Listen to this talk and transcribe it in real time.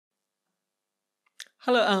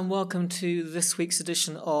Hello and welcome to this week's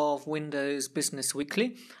edition of Windows Business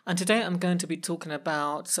Weekly. And today I'm going to be talking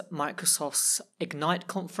about Microsoft's Ignite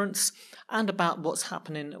conference and about what's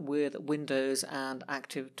happening with Windows and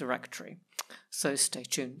Active Directory. So stay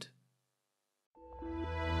tuned.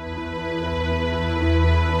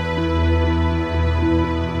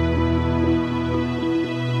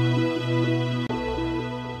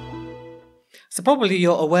 So probably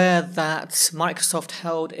you're aware that Microsoft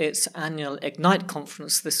held its annual Ignite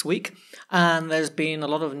conference this week, and there's been a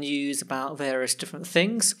lot of news about various different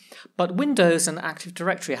things, but Windows and Active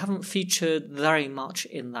Directory haven't featured very much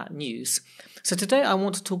in that news. So today I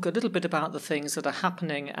want to talk a little bit about the things that are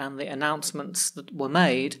happening and the announcements that were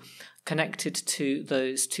made connected to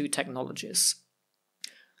those two technologies.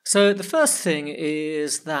 So the first thing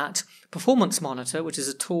is that Performance Monitor, which is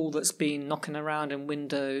a tool that's been knocking around in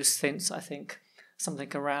Windows since I think something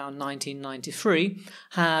around 1993,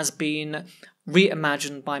 has been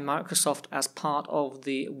reimagined by Microsoft as part of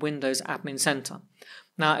the Windows Admin Center.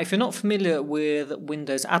 Now, if you're not familiar with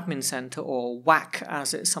Windows Admin Center, or WAC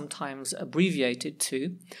as it's sometimes abbreviated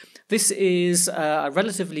to, this is a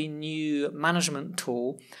relatively new management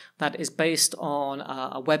tool that is based on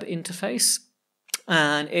a web interface,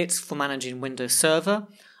 and it's for managing Windows Server,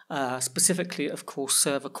 specifically, of course,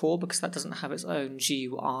 Server Core, because that doesn't have its own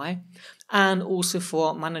GUI, and also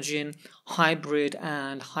for managing hybrid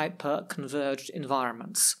and hyper-converged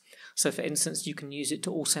environments. So, for instance, you can use it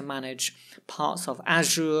to also manage parts of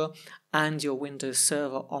Azure and your Windows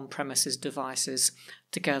Server on-premises devices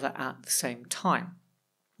together at the same time.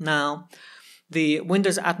 Now, the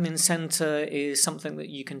Windows Admin Center is something that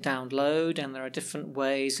you can download, and there are different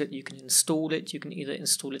ways that you can install it. You can either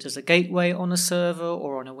install it as a gateway on a server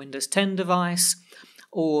or on a Windows 10 device,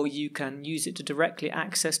 or you can use it to directly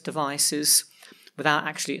access devices without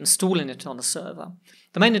actually installing it on a server.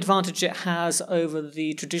 The main advantage it has over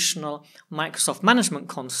the traditional Microsoft management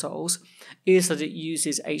consoles is that it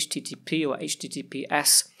uses HTTP or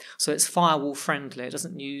HTTPS, so it's firewall friendly. It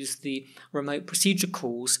doesn't use the remote procedure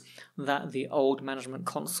calls that the old management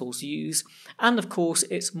consoles use, and of course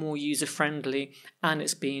it's more user friendly, and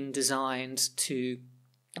it's been designed to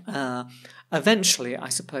eventually, I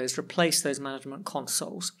suppose, replace those management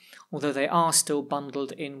consoles, although they are still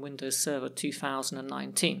bundled in Windows Server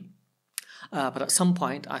 2019. But at some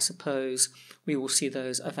point, I suppose, we will see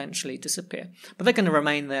those eventually disappear. But they're going to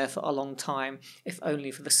remain there for a long time, if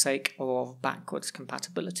only for the sake of backwards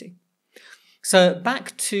compatibility. So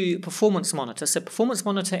back to Performance Monitor. So Performance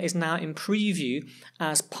Monitor is now in preview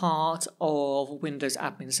as part of Windows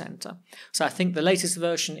Admin Center. So I think the latest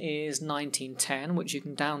version is 19.10, which you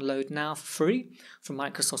can download now for free from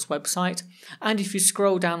Microsoft's website. And if you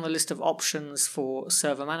scroll down the list of options for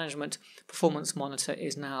server management, Performance Monitor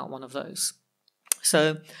is now one of those.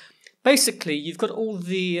 So basically, you've got all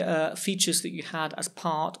the features that you had as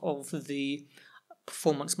part of the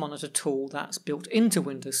Performance Monitor tool that's built into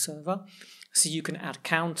Windows Server. So you can add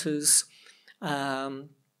counters, and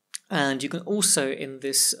you can also, in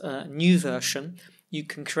this new version, you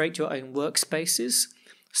can create your own workspaces.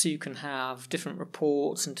 So you can have different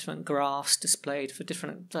reports and different graphs displayed for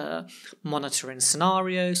different monitoring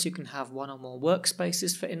scenarios. You can have one or more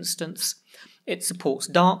workspaces, for instance. It supports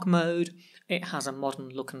dark mode. It has a modern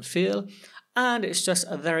look and feel. And it's just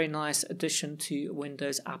a very nice addition to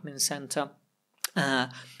Windows Admin Center.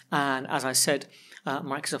 And as I said,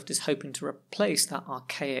 Microsoft is hoping to replace that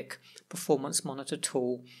archaic Performance Monitor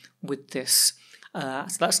tool with this. So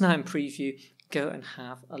that's now in preview. Go and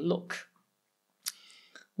have a look.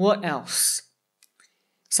 What else?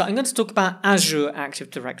 So I'm going to talk about Azure Active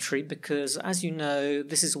Directory because, as you know,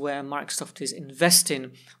 this is where Microsoft is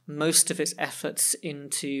investing most of its efforts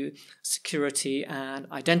into security and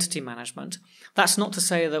identity management. That's not to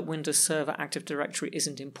say that Windows Server Active Directory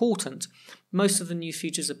isn't important. Most of the new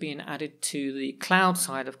features are being added to the cloud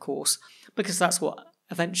side, of course, because that's what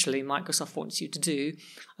eventually Microsoft wants you to do,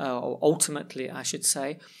 or ultimately, I should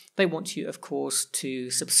say. They want you, of course, to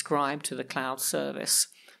subscribe to the cloud service.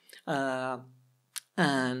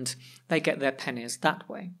 And they get their pennies that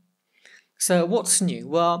way. So what's new?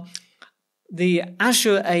 Well, the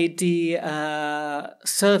Azure AD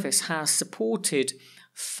service has supported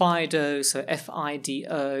FIDO, so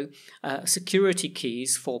FIDO, security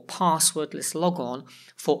keys for passwordless logon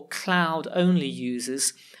for cloud-only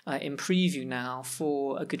users in preview now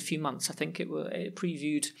for a good few months. I think it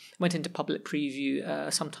went into public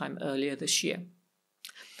preview sometime earlier this year.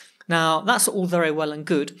 Now, that's all very well and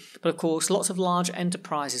good, but of course lots of large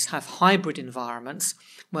enterprises have hybrid environments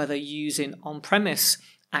where they're using on-premise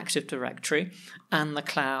Active Directory and the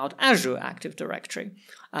cloud Azure Active Directory.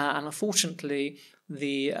 And unfortunately,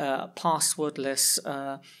 the passwordless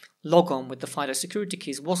log-on with the FIDO security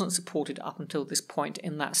keys wasn't supported up until this point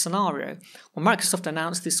in that scenario. Well, Microsoft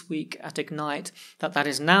announced this week at Ignite that that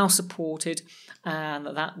is now supported and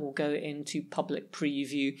that will go into public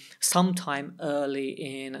preview sometime early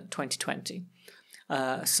in 2020.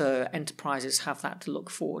 So enterprises have that to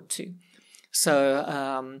look forward to.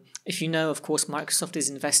 So if you know, of course, Microsoft is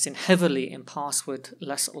investing heavily in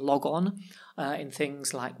passwordless log-on in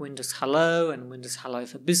things like Windows Hello and Windows Hello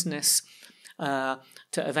for Business, to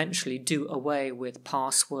eventually do away with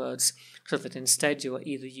passwords so that instead you'll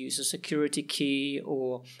either use a security key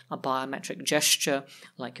or a biometric gesture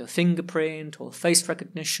like your fingerprint or face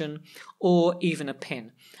recognition or even a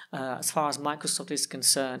PIN. As far as Microsoft is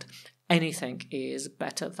concerned, anything is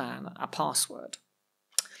better than a password.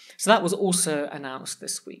 So that was also announced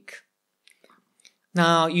this week.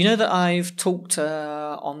 Now, you know that I've talked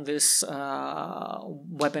on this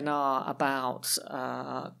webinar about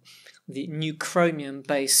the new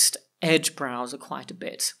Chromium-based Edge browser quite a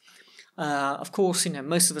bit. Of course,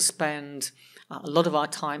 most of us spend a lot of our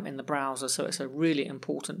time in the browser, so it's a really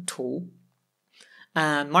important tool.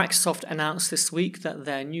 And Microsoft announced this week that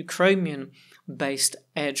their new Chromium-based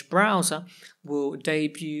Edge browser will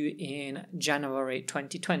debut in January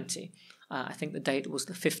 2020. I think the date was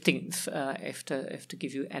the 15th, if to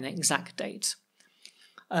give you an exact date.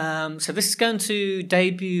 So this is going to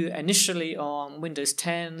debut initially on Windows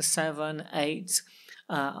 10, 7, 8,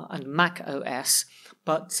 and Mac OS,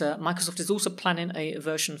 but Microsoft is also planning a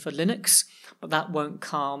version for Linux, but that won't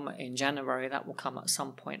come in January. That will come at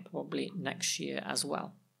some point, probably next year as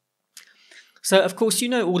well. So, of course, you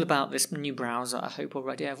know all about this new browser, I hope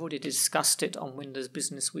already. I've already discussed it on Windows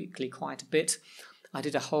Business Weekly quite a bit. I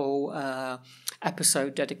did a whole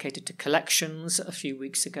episode dedicated to collections a few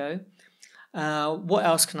weeks ago. What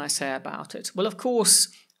else can I say about it? Well, of course,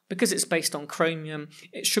 because it's based on Chromium,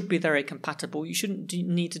 it should be very compatible. You shouldn't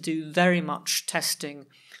need to do very much testing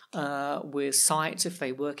with sites if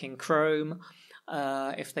they work in Chrome.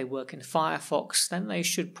 If they work in Firefox, then they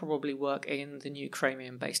should probably work in the new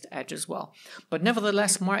Chromium-based Edge as well. But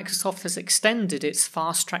nevertheless, Microsoft has extended its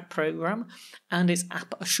Fast Track program and its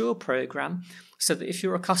App Assure program so that if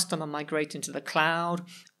you're a customer migrating to the cloud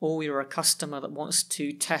or you're a customer that wants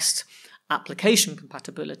to test application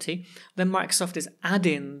compatibility, then Microsoft is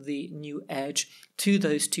adding the new Edge to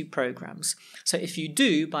those two programs. So if you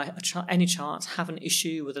do, by any chance, have an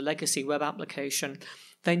issue with a legacy web application,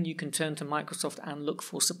 then you can turn to Microsoft and look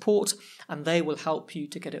for support, and they will help you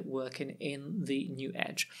to get it working in the new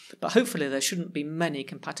Edge. But hopefully there shouldn't be many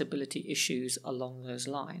compatibility issues along those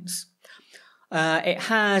lines. It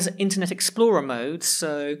has Internet Explorer mode,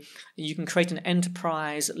 so you can create an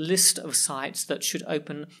enterprise list of sites that should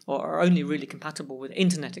open or are only really compatible with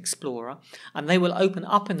Internet Explorer, and they will open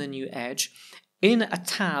up in the new Edge in a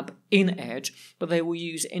tab in Edge, but they will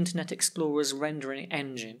use Internet Explorer's rendering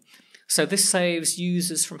engine. So this saves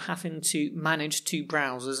users from having to manage two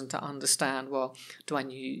browsers and to understand, well, do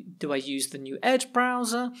I use the new Edge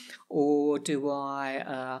browser or do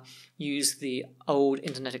I use the old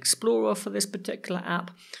Internet Explorer for this particular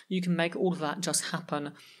app? You can make all of that just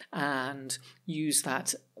happen and use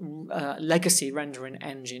that legacy rendering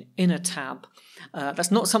engine in a tab.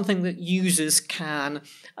 That's not something that users can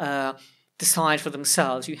decide for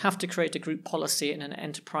themselves. You have to create a group policy in an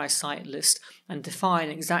enterprise site list and define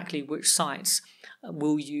exactly which sites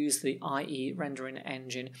will use the IE rendering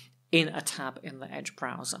engine in a tab in the Edge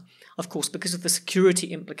browser. Of course, because of the security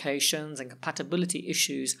implications and compatibility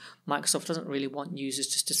issues, Microsoft doesn't really want users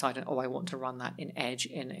just deciding, oh, I want to run that in Edge,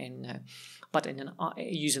 but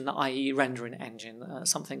using the IE rendering engine,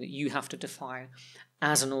 something that you have to define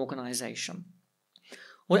as an organization.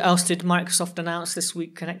 What else did Microsoft announce this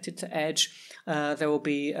week connected to Edge? There will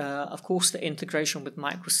be, of course, the integration with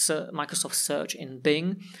Microsoft Search in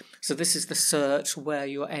Bing. So this is the search where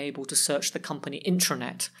you're able to search the company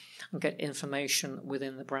intranet and get information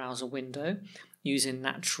within the browser window using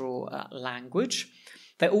natural language.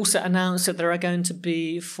 They also announced that there are going to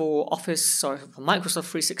be for Microsoft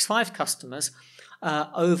 365 customers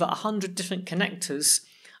over 100 different connectors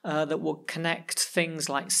that will connect things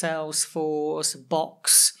like Salesforce,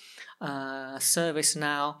 Box,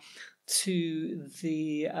 ServiceNow to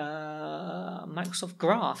the Microsoft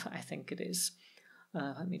Graph, I think it is.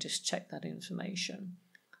 Let me just check that information.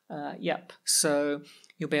 Yep, so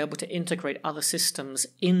you'll be able to integrate other systems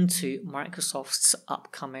into Microsoft's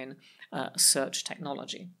upcoming search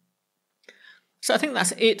technology. So I think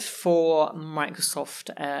that's it for Microsoft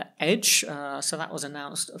Edge. So that was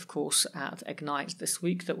announced, of course, at Ignite this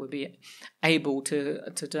week, that we'll be able to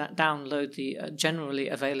download the generally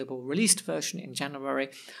available released version in January.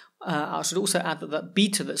 I should also add that that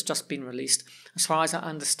beta that's just been released, as far as I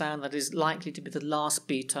understand, that is likely to be the last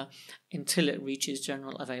beta until it reaches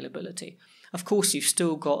general availability. Of course, you've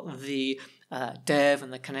still got the dev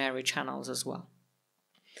and the canary channels as well.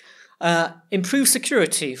 Improve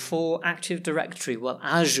security for Active Directory, well,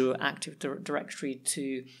 Azure Active Directory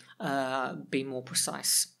to be more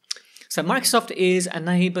precise. So Microsoft is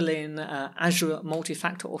enabling Azure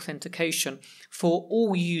multi-factor authentication for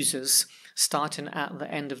all users starting at the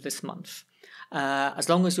end of this month, as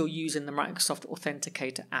long as you're using the Microsoft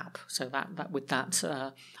Authenticator app, so that with that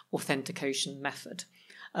authentication method.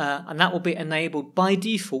 And that will be enabled by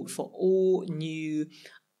default for all new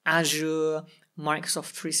Azure,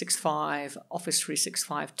 Microsoft 365, Office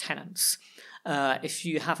 365 tenants. If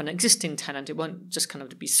you have an existing tenant, it won't just kind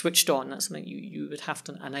of be switched on. That's something you would have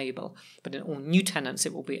to enable. But in all new tenants,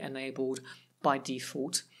 it will be enabled by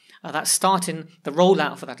default. That's starting, the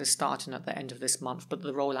rollout for that is starting at the end of this month, but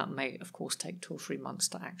the rollout may, of course, take 2 or 3 months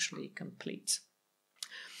to actually complete.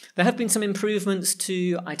 There have been some improvements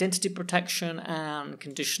to identity protection and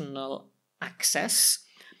conditional access.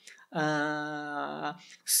 Identity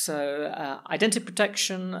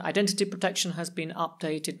protection has been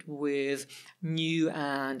updated with new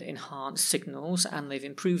and enhanced signals, and they've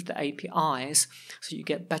improved the APIs so you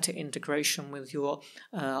get better integration with your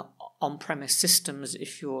on-premise systems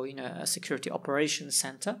if you're a security operations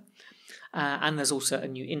center. And there's also a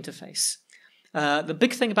new interface. The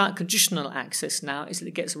big thing about conditional access now is that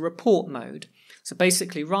it gets a report mode. So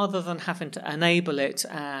basically, rather than having to enable it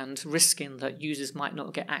and risking that users might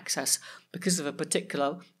not get access because of a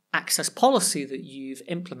particular access policy that you've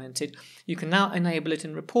implemented, you can now enable it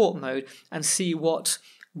in report mode and see what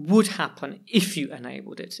would happen if you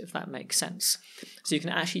enabled it, if that makes sense. So you can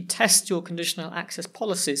actually test your conditional access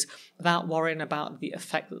policies without worrying about the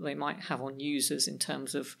effect that they might have on users in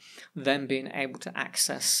terms of them being able to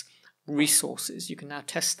access resources. You can now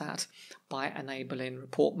test that by enabling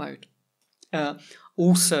report mode.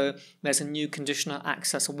 Also, there's a new conditional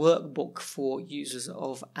access workbook for users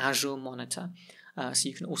of Azure Monitor. So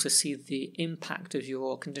you can also see the impact of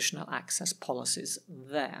your conditional access policies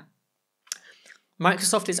there.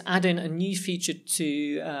 Microsoft is adding a new feature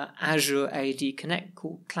to Azure AD Connect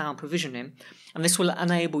called Cloud Provisioning, and this will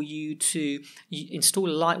enable you to install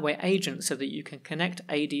a lightweight agent so that you can connect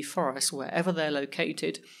AD forests wherever they're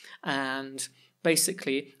located and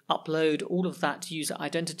basically upload all of that user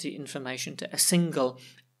identity information to a single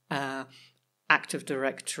Active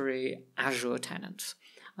Directory Azure tenant.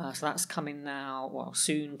 So that's coming now,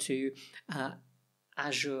 soon to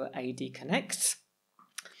Azure AD Connect.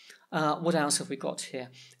 What else have we got here?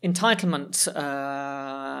 Entitlement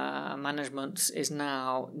management is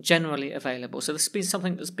now generally available. So this has been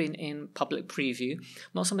something that's been in public preview,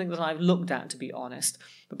 not something that I've looked at, to be honest.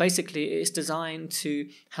 But basically, it's designed to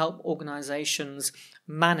help organizations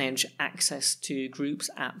manage access to groups,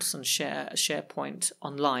 apps, and SharePoint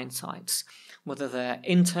online sites, whether they're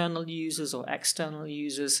internal users or external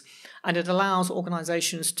users. And it allows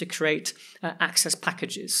organizations to create access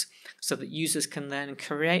packages so that users can then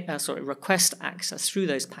request access through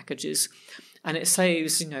those packages, and it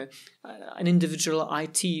saves, an individual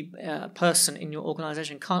IT person in your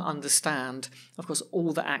organization can't understand, of course,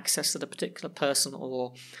 all the access that a particular person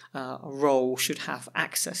or a role should have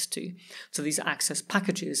access to. So these access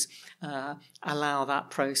packages allow that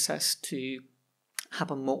process to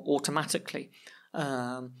happen more automatically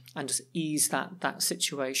and just ease that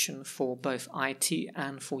situation for both IT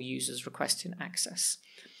and for users requesting access.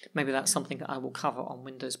 Maybe that's something that I will cover on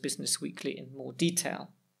Windows Business Weekly in more detail.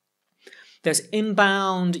 There's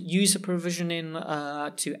inbound user provisioning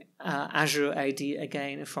to Azure AD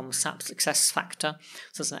again from SAP SuccessFactor.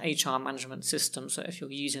 So it's an HR management system. So if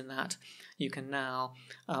you're using that, you can now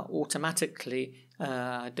automatically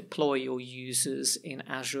deploy your users in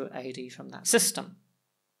Azure AD from that system.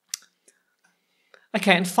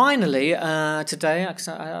 Okay, and finally, today, because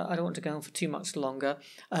I don't want to go on for too much longer,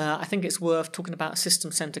 I think it's worth talking about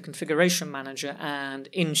System Center Configuration Manager and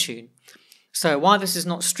Intune. So while this is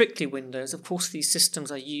not strictly Windows, of course these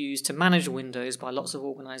systems are used to manage Windows by lots of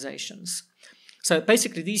organizations. So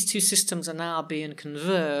basically these two systems are now being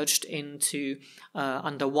converged into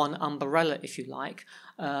under one umbrella, if you like,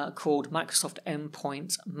 called Microsoft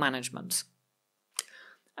Endpoint Management.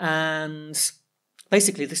 And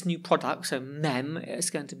basically, this new product, so MEM, it's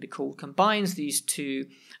going to be called, combines these two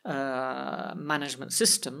management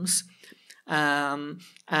systems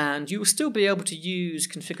And you will still be able to use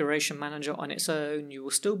Configuration Manager on its own. You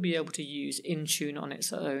will still be able to use Intune on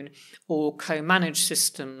its own, or co-manage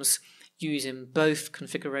systems using both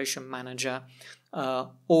Configuration Manager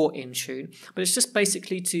or Intune. But it's just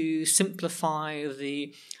basically to simplify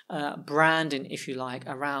the branding, if you like,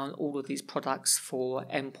 around all of these products for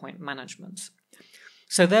endpoint management.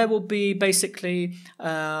 So there will be basically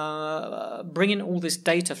bringing all this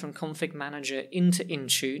data from Config Manager into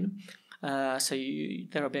Intune. So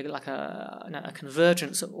there will be like a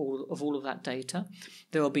convergence of all of that data.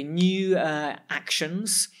 There will be new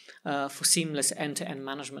actions for seamless end-to-end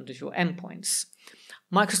management of your endpoints.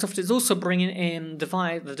 Microsoft is also bringing in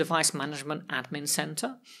the Device Management Admin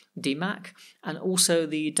Center, DMAC, and also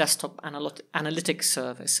the Desktop Analytics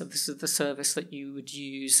Service. So this is the service that you would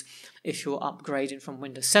use if you're upgrading from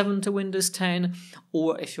Windows 7 to Windows 10,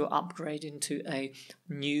 or if you're upgrading to a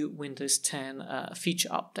new Windows 10 feature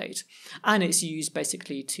update. And it's used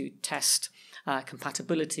basically to test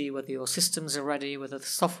compatibility, whether your systems are ready, whether the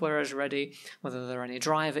software is ready, whether there are any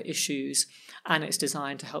driver issues, and it's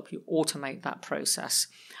designed to help you automate that process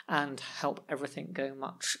and help everything go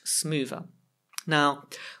much smoother. Now,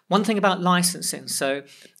 one thing about licensing, so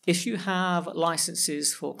if you have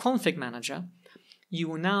licenses for Config Manager, you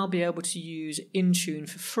will now be able to use Intune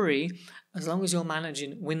for free as long as you're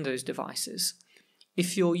managing Windows devices.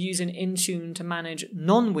 If you're using Intune to manage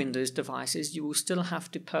non-Windows devices, you will still have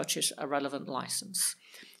to purchase a relevant license.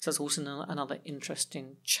 So that's also another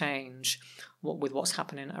interesting change with what's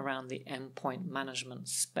happening around the endpoint management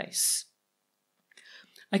space.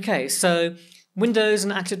 Okay, so Windows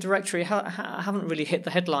and Active Directory haven't really hit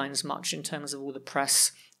the headlines much in terms of all the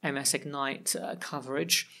press, MS Ignite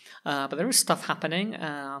coverage, but there is stuff happening,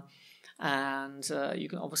 and you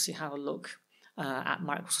can obviously have a look at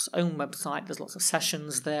Microsoft's own website. There's lots of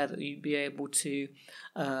sessions there that you'd be able to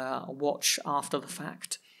watch after the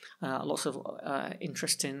fact. Lots of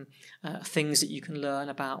interesting things that you can learn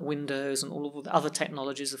about Windows and all of the other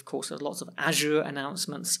technologies. Of course, there's lots of Azure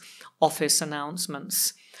announcements, Office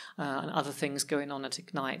announcements, and other things going on at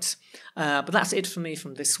Ignite. But that's it for me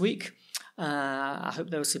from this week. I hope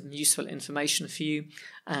there was some useful information for you,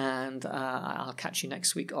 and I'll catch you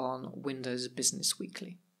next week on Windows Business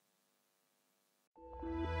Weekly.